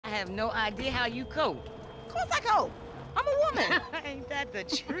have no idea how you cope. Of course I cope. I'm a woman. Ain't that the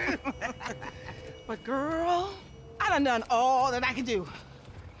truth? But girl, I done all that I can do.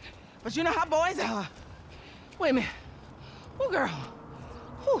 But you know how boys are. Wait a minute. Oh, girl.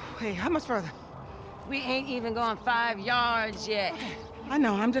 Whew, hey, how much further? We ain't even gone 5 yards yet. I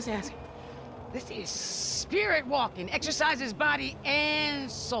know, I'm just asking. This is spirit walking. Exercises body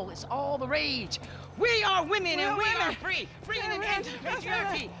and soul. It's all the rage. We are women and we are free. Free in an end to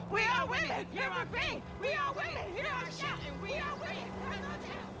patriarchy. We are women. You are free. We are women. You are shout and we are women.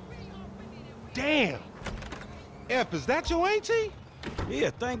 Damn. F, is that your auntie?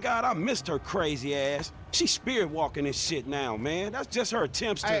 Yeah, thank God I missed her crazy ass. She's spirit walking and shit now, man. That's just her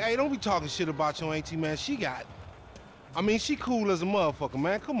attempts to... Hey, don't be talking shit about your auntie, man. She cool as a motherfucker,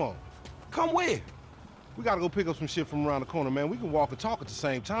 man. Come on. Come where? We gotta go pick up some shit from around the corner, man. We can walk and talk at the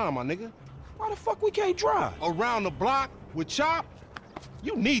same time, my nigga. Why the fuck we can't drive? Around the block with Chop?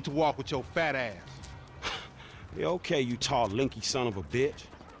 You need to walk with your fat ass. Yeah, okay, you tall, linky son of a bitch.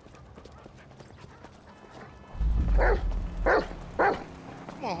 Come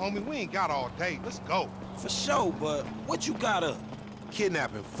on, homie, we ain't got all day. Let's go. For sure, but what you got up?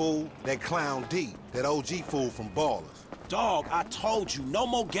 Kidnapping, fool. That clown D. That OG fool from Ballers. Dog, I told you, no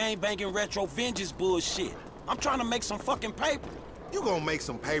more gang-banging retro vengeance bullshit. I'm trying to make some fucking paper. You gonna make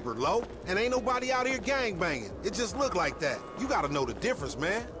some paper, Lo, and ain't nobody out here gang-banging. It just look like that. You gotta know the difference,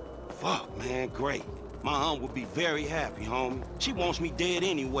 man. Fuck, man, great. My aunt would be very happy, homie. She wants me dead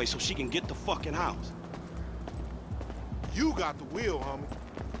anyway so she can get the fucking house. You got the wheel, homie.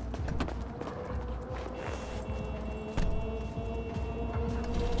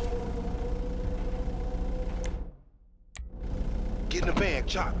 Get in the van,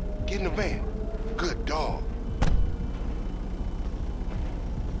 Chop. Get in the van. Good dog.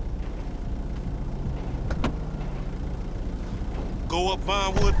 Go up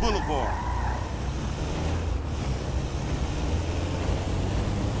Vinewood Boulevard.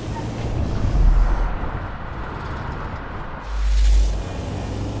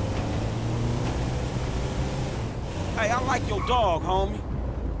 Hey, I like your dog, homie.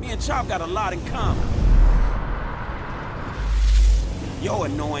 Me and Chop got a lot in common. Yo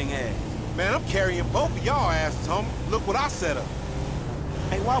annoying ass. Man, I'm carrying both of y'all asses, homie. Look what I set up.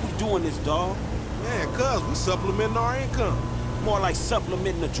 Hey, why we doing this, dog? Man, cuz we supplementing our income. More like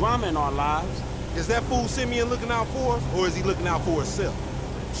supplementing the drama in our lives. Is that fool Simeon looking out for us, or is he looking out for himself?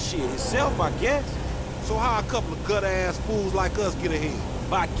 Shit, himself, I guess. So how a couple of gutter-ass fools like us get ahead?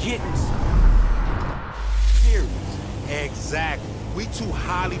 By getting serious. Exactly. We two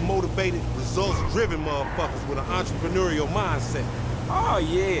highly motivated, results-driven motherfuckers with an entrepreneurial mindset. Oh,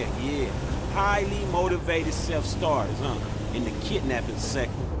 yeah. Highly motivated self-starters, huh? In the kidnapping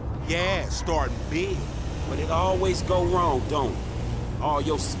sector. Yeah, starting big. But it always go wrong, don't it? All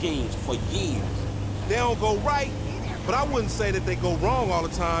your schemes for years. They don't go right, but I wouldn't say that they go wrong all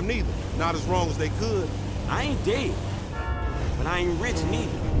the time, neither. Not as wrong as they could. I ain't dead, but I ain't rich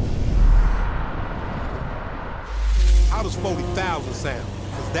neither. How does 40,000 sound?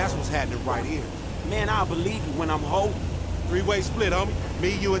 Because that's what's happening right here. Man, I'll believe you when I'm holding. Three-way split, homie.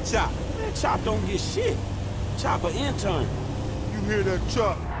 Me, you, and Chop. Man, Chop don't get shit. Chop an intern. You hear that,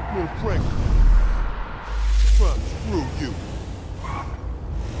 Chop? Little Frank. Trying to screw you.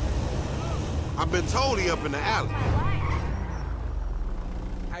 I've been told he up in the alley.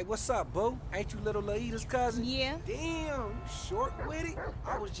 Hey, what's up, boo? Ain't you little Laida's cousin? Yeah. Damn, you short with it?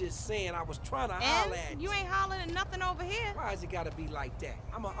 I was just saying I was trying to holler at And you ain't hollering at nothing over here. Why is it gotta be like that?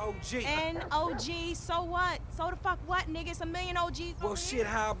 I'm an OG. And OG, so what? So the fuck what, nigga? It's a million OGs Well, over shit, here.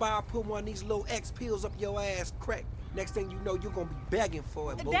 how about I put one of these little X pills up your ass crack? Next thing you know, you're gonna be begging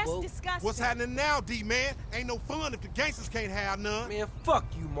for it, boo-boo. That's disgusting. What's happening now, D-man? Ain't no fun if the gangsters can't have none. Man, fuck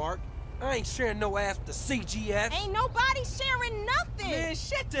you, Mark. I ain't sharing no ass with the CGF. Ain't nobody sharing nothing. Man,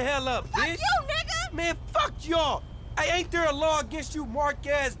 shut the hell up, fuck bitch. you, nigga. Man, fuck y'all. Hey, ain't there a law against you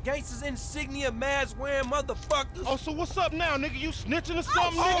mark-ass gangsters, insignia, mask-wearing motherfuckers? Oh, so what's up now, nigga? You snitching or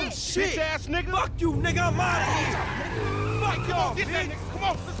something, Oh, nigga? shit. Bitch-ass nigga? Fuck you, nigga. I'm out of here. Fuck Come y'all, on, get that bitch. nigga. Come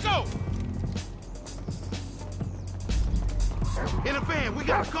on, let's go. In the van, we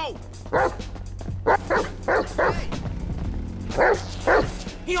gotta go.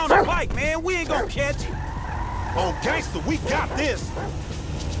 He on the bike, man. We ain't gonna catch him. Oh, gangster, we got this.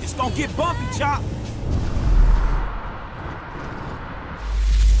 It's gonna get bumpy, Chop.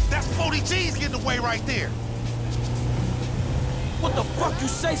 That's 40 G's getting away right there. What the fuck you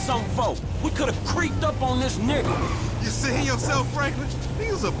say something for? We could've creeped up on this nigga. You seeing yourself, Franklin?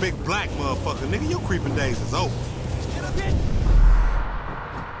 He was a big black motherfucker, nigga. Your creeping days is over.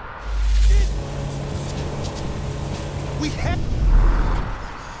 We had...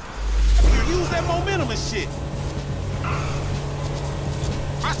 and shit.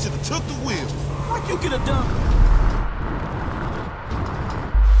 I should have took the wheel. What you could have done?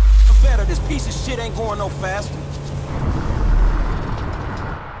 Better, this piece of shit ain't going no faster.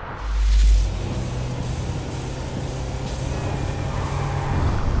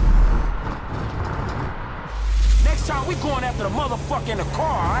 Next time we going after the motherfucker in the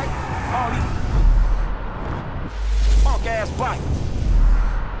car, all right? All these punk-ass bikes.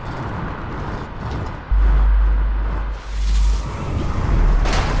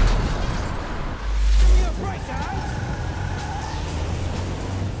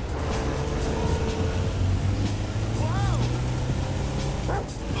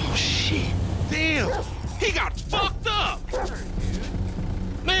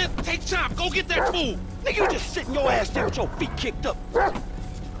 Go get that fool! Nigga, you just sitting your ass there with your feet kicked up.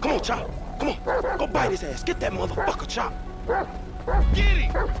 Come on, Chop. Come on. Go bite his ass. Get that motherfucker, Chop. Get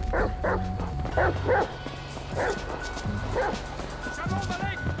him!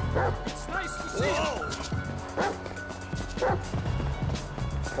 It's nice to see you.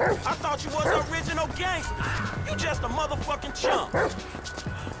 I thought you was an original gangster. You just a motherfucking chump.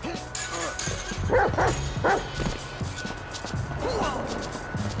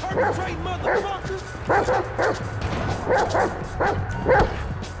 Perpetrate, motherfuckers!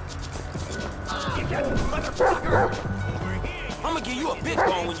 I'ma give you a big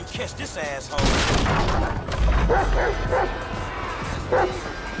bone when you catch this asshole.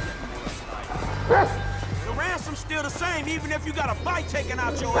 The ransom's still the same, even if you got a bite taken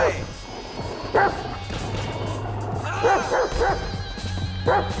out your ass.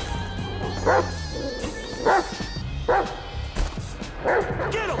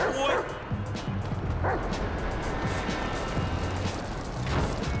 Get him, boy!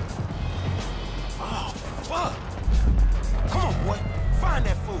 Oh, fuck! Come on, boy. Find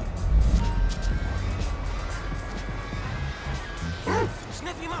that fool.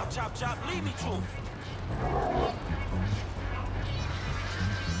 Sniff him out, Chop Chop. Lead me to him.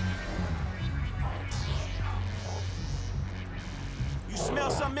 You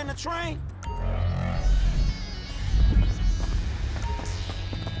smell something in the train?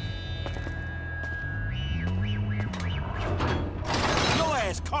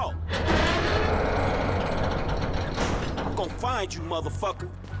 Caught. I'm gonna find you, motherfucker.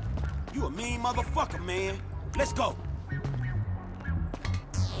 You a mean motherfucker, man. Let's go.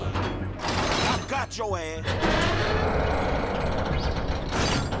 I got your ass.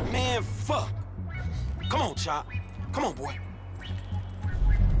 Man, fuck. Come on, Chop. Come on, boy.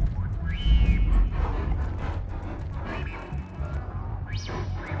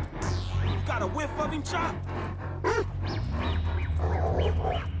 You got a whiff of him, Chop?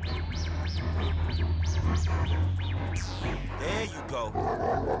 There you go.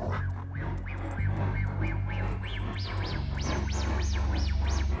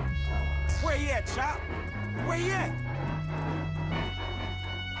 Where you at, Chop? Where you at?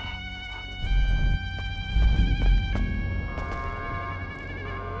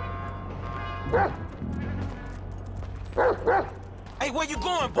 Hey, where you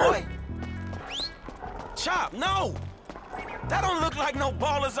going, boy? Chop, no! That don't look like no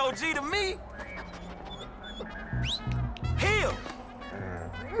baller's OG to me. Here!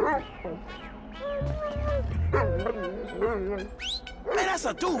 Man, that's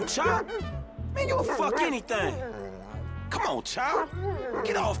a dude, Chop. Man, you'll fuck anything. Come on, Chop.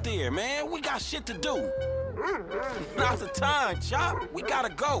 Get off there, man. We got shit to do. Now's the time, Chop. We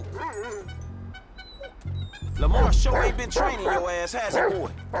gotta go. Lamar sure ain't been training your ass, has he,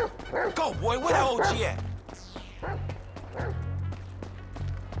 boy? Go, boy. Where the OG at?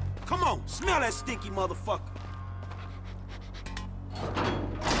 Come on, smell that stinky motherfucker.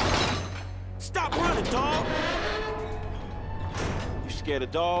 Stop running, dog. You scared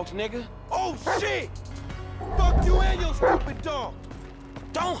of dogs, nigga? Oh, shit! Fuck you and your stupid dog.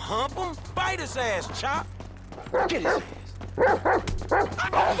 Don't hump him. Bite his ass, Chop. Get his ass.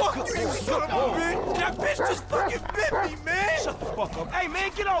 Fuck you, son of a bitch! That bitch just fucking bit me, man! Shut the fuck up. Hey,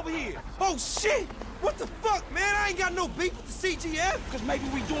 man, get over here. Oh, shit! What the fuck, man? I ain't got no beef with the CGF. Because maybe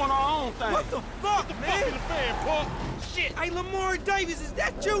we doing our own thing. What the fuck, man? Fuck in the fan, punk. Shit. Hey, Lamar Davis, is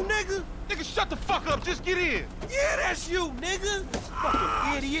that you, nigga? Nigga, shut the fuck up. Just get in. Yeah, that's you, nigga.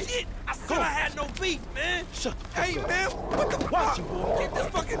 Fucking idiot. Shit. I said I had no beef, man. Shut the fuck up. Hey, man, what the fuck? Boy. Get this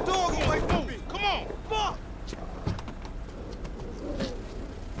fucking dog away from me. Come on. Fuck.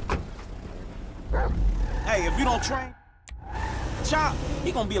 Hey, if you don't train, Chop,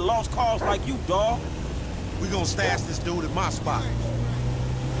 he gonna be a lost cause like you, dog. We gonna stash this dude at my spot.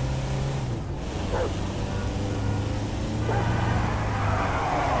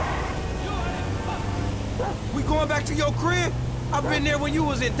 We going back to your crib? I've been there when you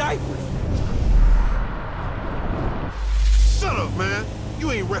was in diapers. Shut up, man. You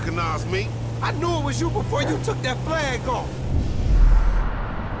ain't recognize me. I knew it was you before you took that flag off.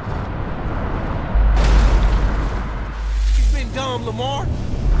 You've been dumb, Lamar.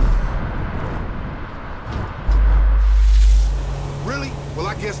 Really? Well,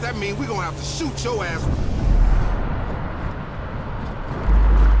 I guess that means we're gonna have to shoot your ass.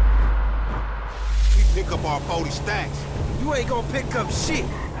 We pick up our 40 stacks. You ain't gonna pick up shit.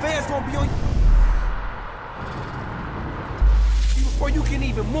 Fans gonna be on you before you can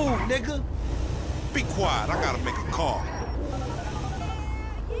even move, nigga. Be quiet, I gotta make a call.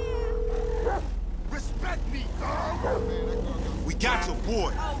 Respect me, dog. We got your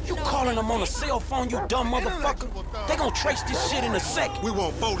boy. You calling them on a cell phone, you dumb motherfucker? They gonna trace this shit in a second. We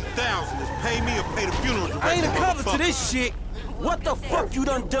want 40,000. Just pay me or pay the funeral director. I ain't a cover to this shit. What the fuck you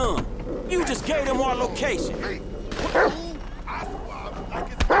done? You just gave them our location.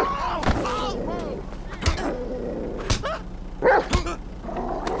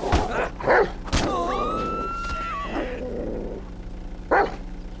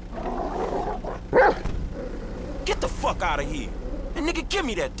 Get the fuck out of here. And nigga, give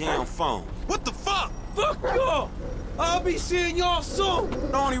me that damn phone. What the fuck? Fuck y'all. I'll be seeing y'all soon.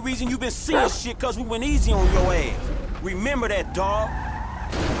 The only reason you been seeing shit cause we went easy on your ass. Remember that, dog.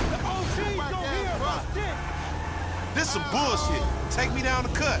 This some bullshit. Take me down the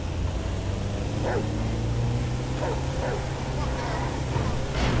cut.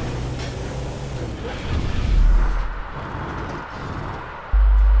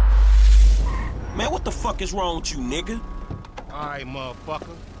 Man, what the fuck is wrong with you, nigga? All right,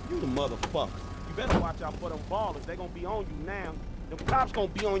 motherfucker. You the motherfucker. You better watch out for them ballers. They gonna be on you now. Them cops gonna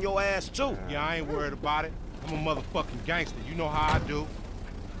be on your ass, too. Yeah, I ain't worried about it. I'm a motherfucking gangster. You know how I do.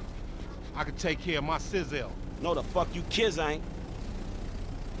 I can take care of my sizzle. No, the fuck you kids ain't.